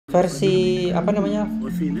versi apa namanya,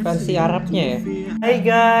 versi Arabnya ya. Hai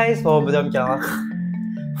guys, selamat datang channel.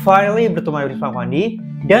 Finally bertemu lagi bersama Andi.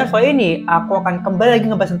 Dan kali ini aku akan kembali lagi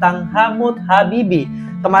ngebahas tentang Hamood Habibi.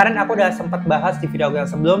 Kemarin aku udah sempat bahas di video yang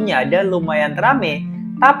sebelumnya dan lumayan rame.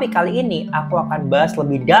 Tapi kali ini aku akan bahas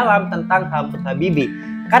lebih dalam tentang Hamood Habibi.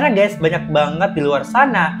 Karena guys, banyak banget di luar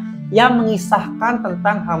sana yang mengisahkan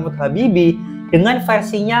tentang Hamood Habibi dengan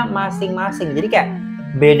versinya masing-masing. Jadi kayak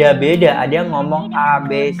beda-beda, ada yang ngomong A,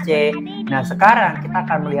 B, C. Nah sekarang kita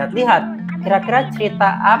akan melihat-lihat kira-kira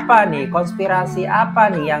cerita apa nih, konspirasi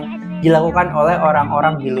apa nih yang dilakukan oleh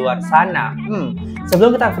orang-orang di luar sana.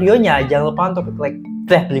 Sebelum kita videonya, jangan lupa untuk klik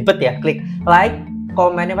like,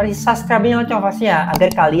 komen, dan subscribe channel pastinya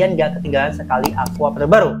agar kalian gak ketinggalan sekali aku upload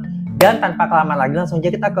terbaru. Dan tanpa kelamaan lagi, langsung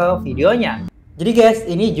aja kita ke videonya. Jadi guys,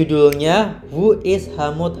 ini judulnya Who is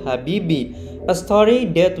Hamood Habibi? A story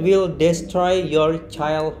that will destroy your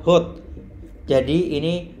childhood. Jadi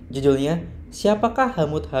ini judulnya, siapakah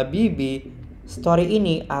Hamood Habibi? Story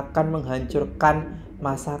ini akan menghancurkan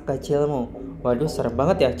masa kecilmu. Waduh, serem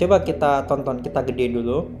banget ya. Coba kita tonton, kita gede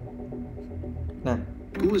dulu. Nah,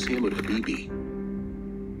 Who is Hamood Habibi?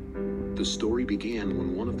 The story began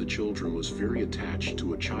when one of the children was very attached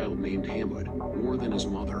to a child named Hamood, more than his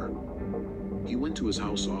mother. He went to his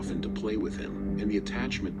house often to play with him, and the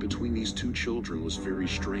attachment between these two children was very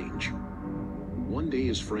strange. One day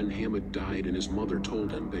his friend Hamood died and his mother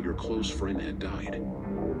told him that your close friend had died.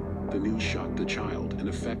 The news shocked the child and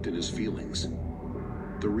affected his feelings.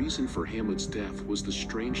 The reason for Hamood's death was the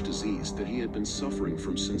strange disease that he had been suffering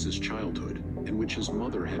from since his childhood, in which his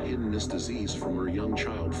mother had hidden this disease from her young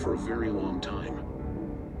child for a very long time.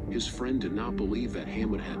 His friend did not believe that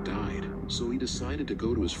Hamood had died, so he decided to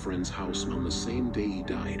go to his friend's house on the same day he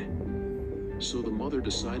died. So the mother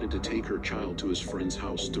decided to take her child to his friend's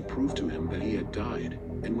house to prove to him that he had died,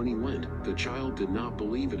 and when he went, the child did not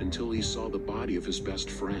believe it until he saw the body of his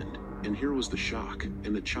best friend. And here was the shock,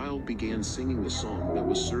 and the child began singing the song that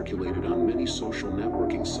was circulated on many social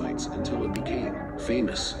networking sites until it became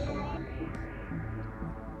famous.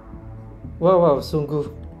 wow,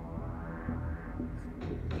 sungguh.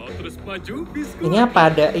 Ini apa,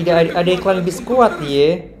 ada iklan biskuat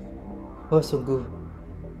ya? Wah, sungguh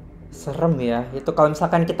serem ya. Itu kalau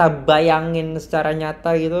misalkan kita bayangin secara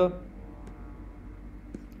nyata gitu.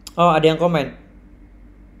 Oh, ada yang komen.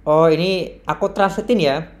 Oh, ini aku translatein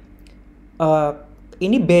ya.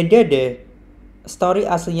 Ini beda deh. Story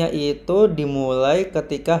aslinya itu dimulai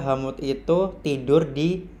ketika Hamood itu tidur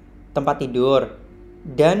di tempat tidur.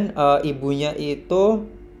 Dan ibunya itu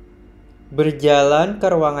berjalan ke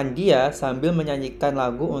ruangan dia sambil menyanyikan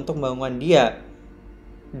lagu untuk membangunkan dia.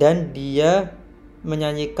 Dan dia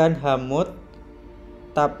menyanyikan Hamood,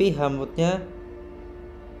 tapi Hamoodnya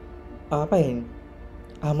apa ini?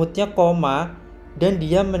 Hamoodnya koma dan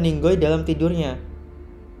dia meninggal dalam tidurnya.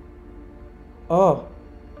 Oh,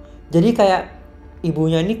 jadi kayak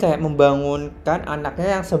ibunya ini kayak membangunkan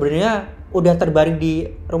anaknya yang sebenarnya udah terbaring di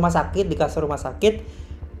rumah sakit, di kasur rumah sakit,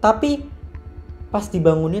 tapi pas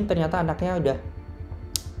dibangunin ternyata anaknya udah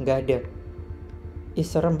nggak ada. Ih,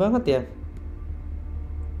 serem banget ya.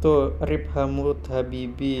 Tuh, RIP Hamood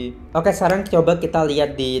Habibi. Oke, sekarang coba kita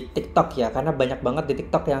lihat di TikTok ya, karena banyak banget di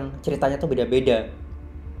TikTok yang ceritanya tuh beda-beda.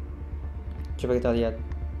 Coba kita lihat.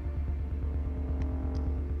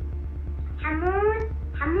 Hamood.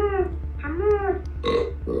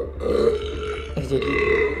 Jadi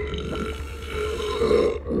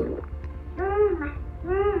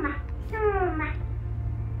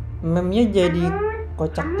meme-nya jadi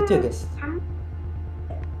kocak gitu ya guys.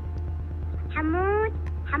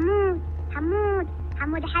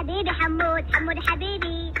 Hamood Habibi, Hamood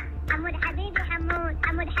Habibi, Hamood Habibi,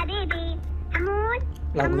 Hamood Habibi, Hamood.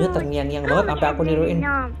 Lagunya terngiang-ngiang banget sampai aku niruin.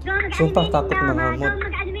 Sumpah takut sama Hamood.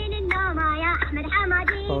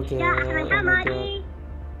 Oke,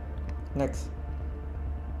 next.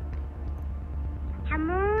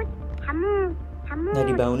 Nah,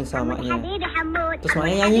 dibangunin sama maknya. Terus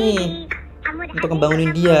maknya nyanyi untuk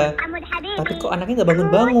ngebangunin dia. Tapi kok anaknya nggak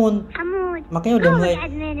bangun-bangun. Makanya udah mulai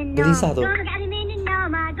gelisah tuh.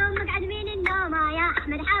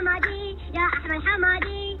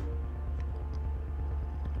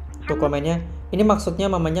 Tuh komennya, ini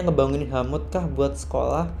maksudnya mamanya ngebangunin Hamood kah buat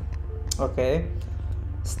sekolah? Oke.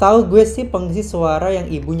 Setahu gue sih pengisi suara yang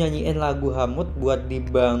ibu nyanyiin lagu Hamood buat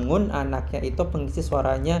dibangun anaknya itu pengisi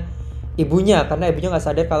suaranya ibunya, karena ibunya nggak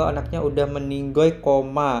sadar kalau anaknya udah meninggal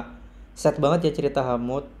koma. Sad banget ya cerita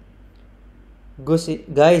Hamood.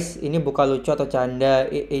 Guys, ini bukan lucu atau canda.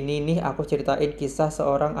 Ini nih aku ceritain kisah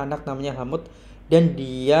seorang anak namanya Hamood dan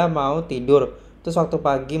dia mau tidur. Terus waktu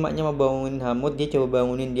pagi maknya mau bangunin Hamood, dia coba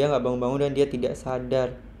bangunin dia, nggak bangun-bangun dan dia tidak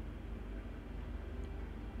sadar.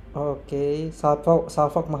 Oke,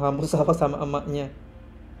 Salfok Mahamud Salfok sama emaknya.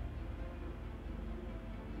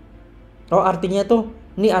 Oh, artinya tuh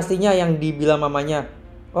ini aslinya yang dibilang mamanya.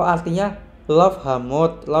 Oh, artinya love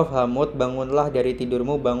Hamood, bangunlah dari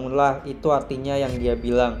tidurmu, bangunlah. Itu artinya yang dia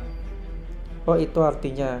bilang. Oh, itu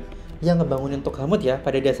artinya dia ngebangunin untuk Hamood ya.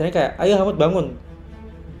 Pada dasarnya kayak, ayo Hamood bangun.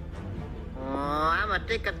 Oh, amat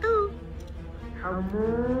dekat tuh.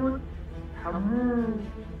 Hamood, Hamood,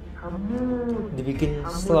 Hamood. Dibikin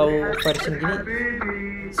slow version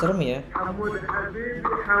gini, serem ya. Hamood Habibi,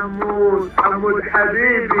 Hamood, Hamood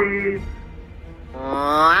Habibi.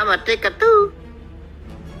 Oh, amat dekat tuh.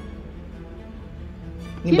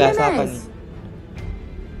 Ini bahasa apa nih?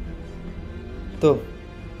 Tuh.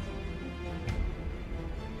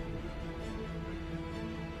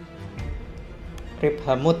 Rip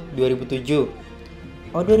Hamood 2007.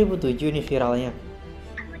 Oh, 2007 nih viralnya.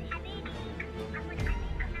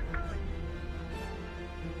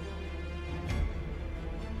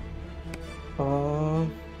 Oh.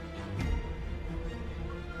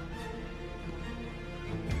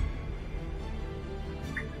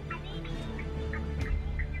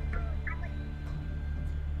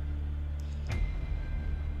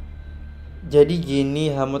 Jadi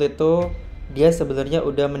gini, Hamood itu dia sebenarnya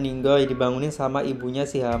udah meninggal, dibangunin sama ibunya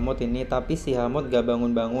si Hamood ini, tapi si Hamood gak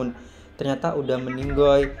bangun-bangun. Ternyata udah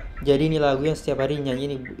meninggal. Jadi ini lagu yang setiap hari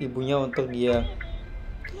nyanyiin ibunya untuk dia.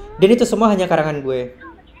 Dan itu semua hanya karangan gue.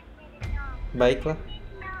 Baiklah.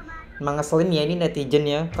 Emang ngeselin ya ini netizen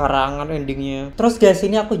ya, karangan endingnya. Terus guys,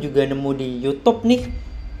 ini aku juga nemu di YouTube nih.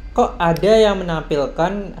 Kok ada yang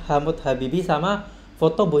menampilkan Hamood Habibi sama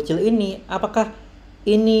foto bocil ini? Apakah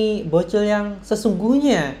ini bocil yang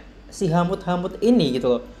sesungguhnya si Hamood ini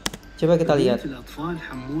gitu loh. Coba kita lihat.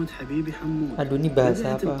 Aduh, ini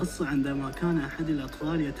bahasa apa?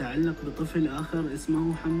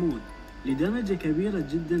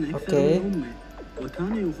 Oke.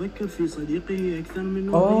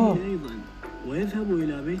 Oh,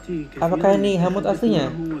 apakah ini Hamood aslinya?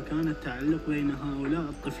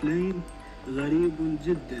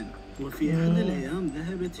 وفي أحد الأيام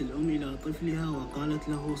ذهبت الأم إلى طفلها وقالت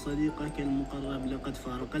له صديقك المقرب لقد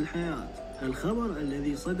فارق الحياة. الخبر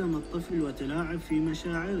الذي صدم الطفل وتلاعب في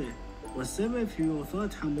مشاعره. والسبب في وفاة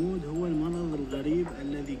حمود هو المرض الغريب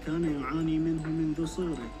الذي كان يعاني منه منذ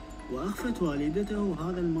صغره. وأخفت والدته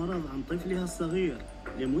هذا المرض عن طفلها الصغير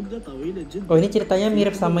لمدة طويلة جدا. Oh, ini ceritanya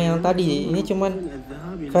mirip sama yang tadi. Ini cuman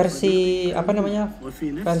versi apa namanya?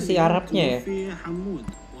 Versi Arabnya ya.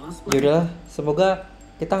 Yaudahlah, semoga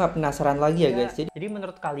kita nggak penasaran lagi ya guys. Jadi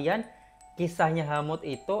menurut kalian kisahnya Hamood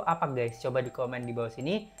itu apa guys? Coba di komen di bawah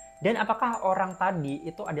sini. Dan apakah orang tadi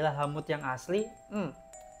itu adalah Hamood yang asli?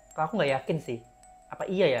 Kalau aku nggak yakin sih. Apa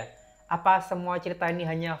iya ya? Apa semua cerita ini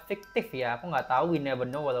hanya fiktif ya? Aku nggak tahu, we never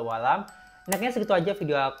know, walau alam. Enaknya segitu aja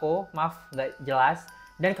video aku. Maaf nggak jelas.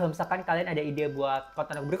 Dan kalau misalkan kalian ada ide buat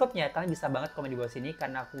konten aku berikutnya, kalian bisa banget komen di bawah sini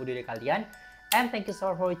karena aku butuh dari kalian. And thank you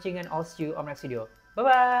so much for watching and I'll see you on my next video. Bye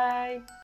bye.